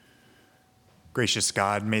Gracious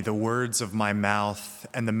God, may the words of my mouth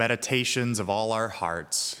and the meditations of all our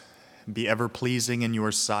hearts be ever pleasing in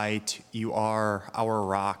your sight. You are our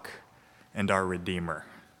rock and our Redeemer.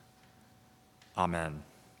 Amen.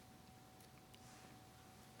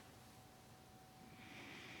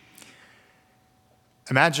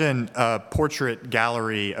 Imagine a portrait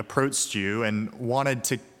gallery approached you and wanted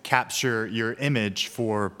to capture your image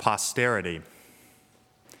for posterity.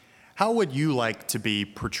 How would you like to be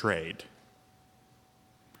portrayed?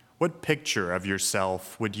 What picture of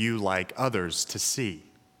yourself would you like others to see?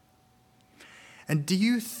 And do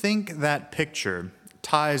you think that picture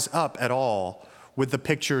ties up at all with the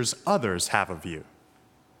pictures others have of you?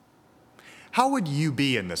 How would you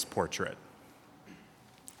be in this portrait?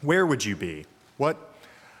 Where would you be? What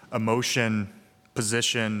emotion,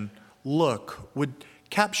 position, look would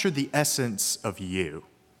capture the essence of you?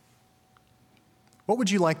 What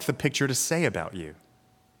would you like the picture to say about you?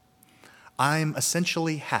 I'm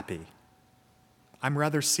essentially happy. I'm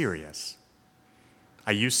rather serious.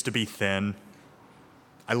 I used to be thin.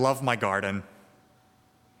 I love my garden.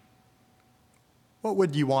 What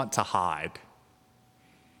would you want to hide?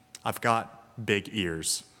 I've got big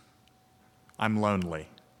ears. I'm lonely.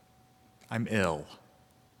 I'm ill.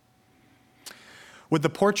 Would the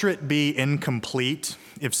portrait be incomplete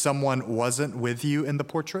if someone wasn't with you in the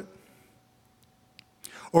portrait?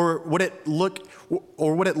 Or would it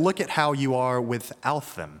look at how you are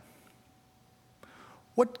without them?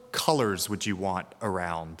 What colors would you want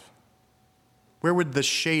around? Where would the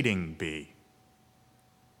shading be?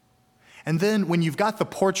 And then when you've got the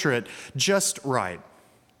portrait just right,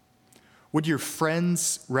 would your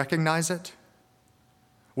friends recognize it?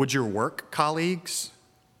 Would your work colleagues?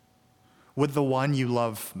 Would the one you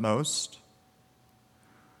love most?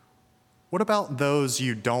 What about those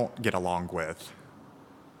you don't get along with?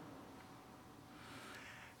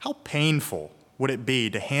 How painful would it be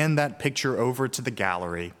to hand that picture over to the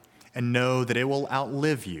gallery and know that it will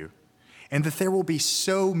outlive you and that there will be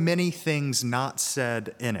so many things not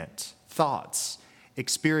said in it, thoughts,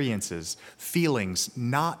 experiences, feelings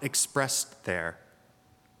not expressed there?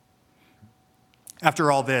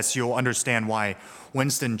 After all this, you'll understand why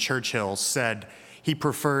Winston Churchill said he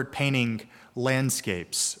preferred painting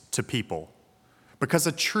landscapes to people, because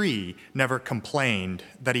a tree never complained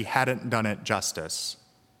that he hadn't done it justice.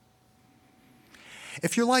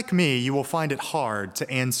 If you're like me, you will find it hard to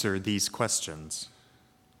answer these questions.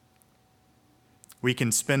 We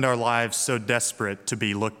can spend our lives so desperate to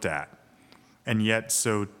be looked at, and yet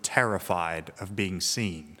so terrified of being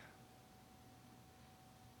seen.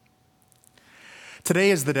 Today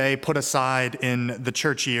is the day put aside in the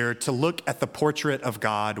church year to look at the portrait of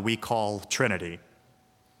God we call Trinity.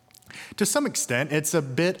 To some extent, it's a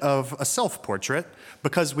bit of a self-portrait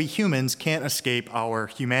because we humans can't escape our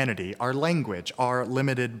humanity, our language, our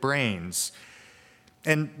limited brains.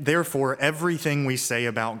 And therefore, everything we say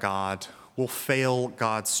about God will fail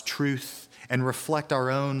God's truth and reflect our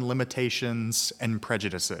own limitations and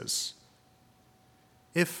prejudices.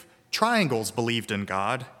 If triangles believed in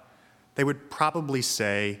God, they would probably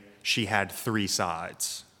say she had three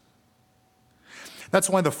sides. That's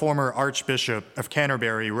why the former Archbishop of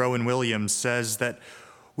Canterbury, Rowan Williams, says that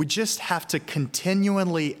we just have to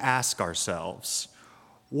continually ask ourselves,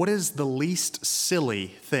 what is the least silly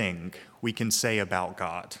thing we can say about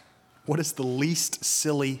God? What is the least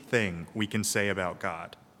silly thing we can say about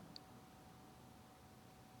God?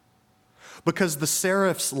 Because the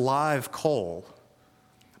seraph's live coal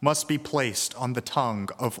must be placed on the tongue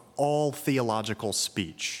of all theological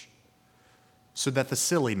speech so that the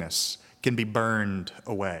silliness can be burned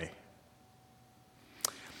away.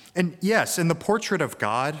 And yes, in the portrait of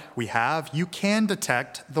God we have, you can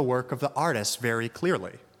detect the work of the artist very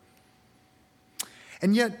clearly.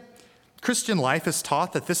 And yet, Christian life is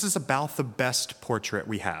taught that this is about the best portrait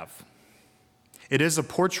we have. It is a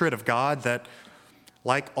portrait of God that,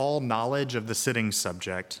 like all knowledge of the sitting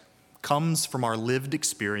subject, comes from our lived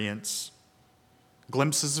experience,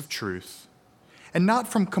 glimpses of truth, and not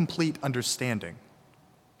from complete understanding.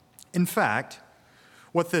 In fact,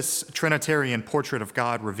 what this Trinitarian portrait of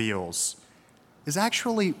God reveals is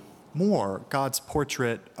actually more God's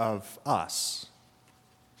portrait of us.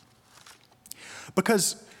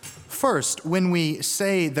 Because first, when we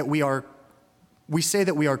say that we are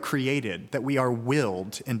created, that we are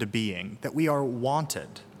willed into being, that we are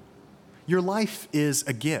wanted, your life is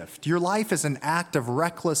a gift. Your life is an act of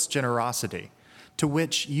reckless generosity to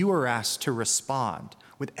which you are asked to respond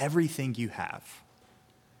with everything you have.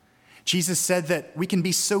 Jesus said that we can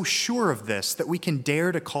be so sure of this that we can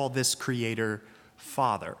dare to call this Creator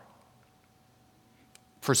Father.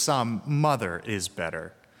 For some, mother is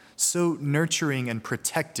better. so nurturing and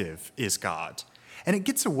protective is God. And it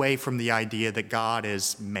gets away from the idea that God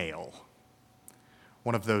is male,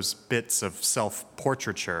 one of those bits of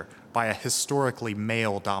self-portraiture by a historically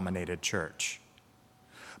male-dominated church.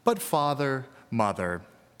 But father, mother,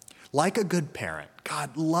 like a good parent,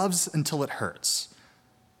 God loves until it hurts,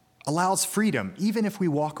 allows freedom even if we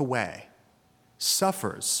walk away,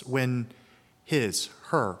 suffers when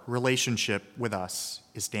her relationship with us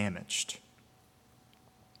is damaged.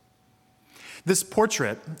 This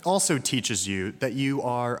portrait also teaches you that you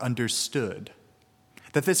are understood,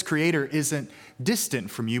 that this Creator isn't distant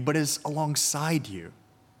from you, but is alongside you,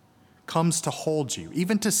 comes to hold you,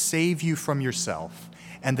 even to save you from yourself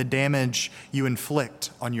and the damage you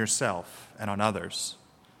inflict on yourself and on others.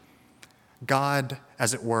 God,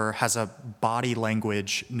 as it were, has a body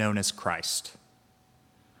language known as Christ.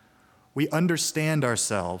 We understand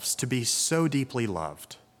ourselves to be so deeply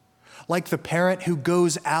loved, like the parent who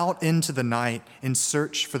goes out into the night in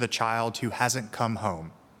search for the child who hasn't come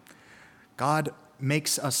home. God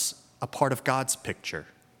makes us a part of God's picture.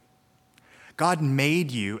 God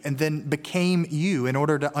made you and then became you in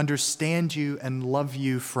order to understand you and love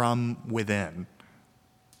you from within.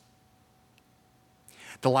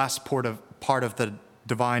 The last part of the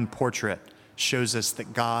divine portrait shows us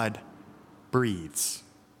that God breathes.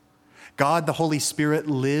 God, the Holy Spirit,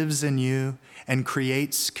 lives in you and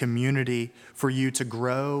creates community for you to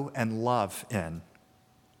grow and love in.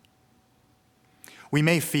 We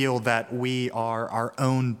may feel that we are our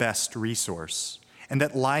own best resource and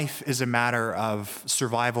that life is a matter of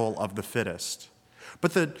survival of the fittest.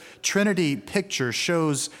 But the Trinity picture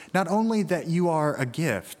shows not only that you are a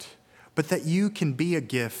gift, but that you can be a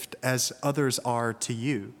gift as others are to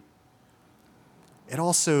you. It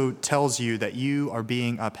also tells you that you are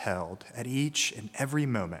being upheld at each and every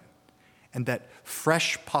moment, and that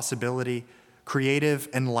fresh possibility, creative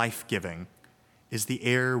and life-giving, is the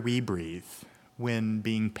air we breathe when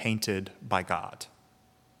being painted by God.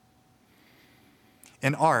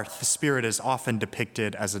 In art, the Spirit is often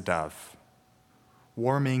depicted as a dove,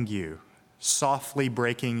 warming you, softly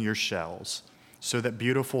breaking your shells so that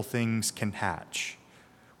beautiful things can hatch,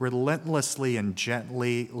 relentlessly and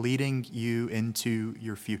gently leading you into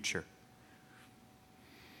your future.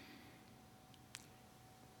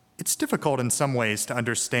 It's difficult in some ways to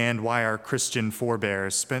understand why our Christian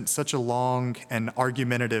forebears spent such a long and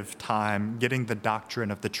argumentative time getting the doctrine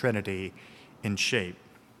of the Trinity in shape.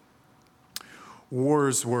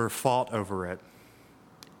 Wars were fought over it.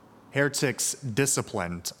 Heretics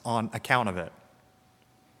disciplined on account of it.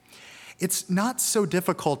 It's not so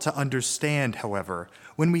difficult to understand, however,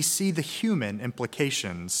 when we see the human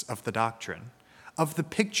implications of the doctrine, of the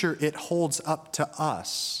picture it holds up to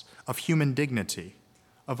us of human dignity,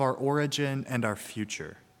 of our origin and our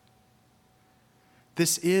future.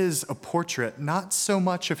 This is a portrait not so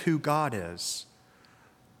much of who God is,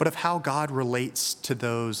 but of how God relates to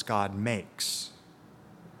those God makes.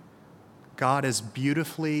 God is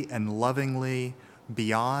beautifully and lovingly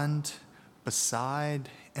beyond, beside,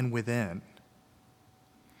 and within.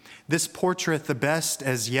 This portrait, the best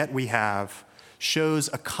as yet we have, shows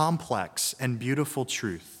a complex and beautiful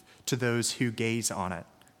truth to those who gaze on it.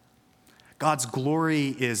 God's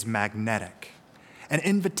glory is magnetic, an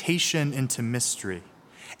invitation into mystery,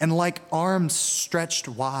 and like arms stretched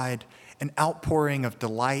wide, an outpouring of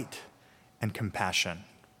delight and compassion.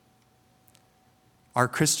 Our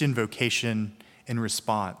Christian vocation in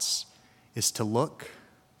response is to look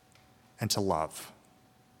and to love.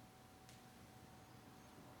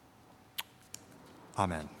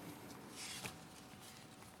 Amen.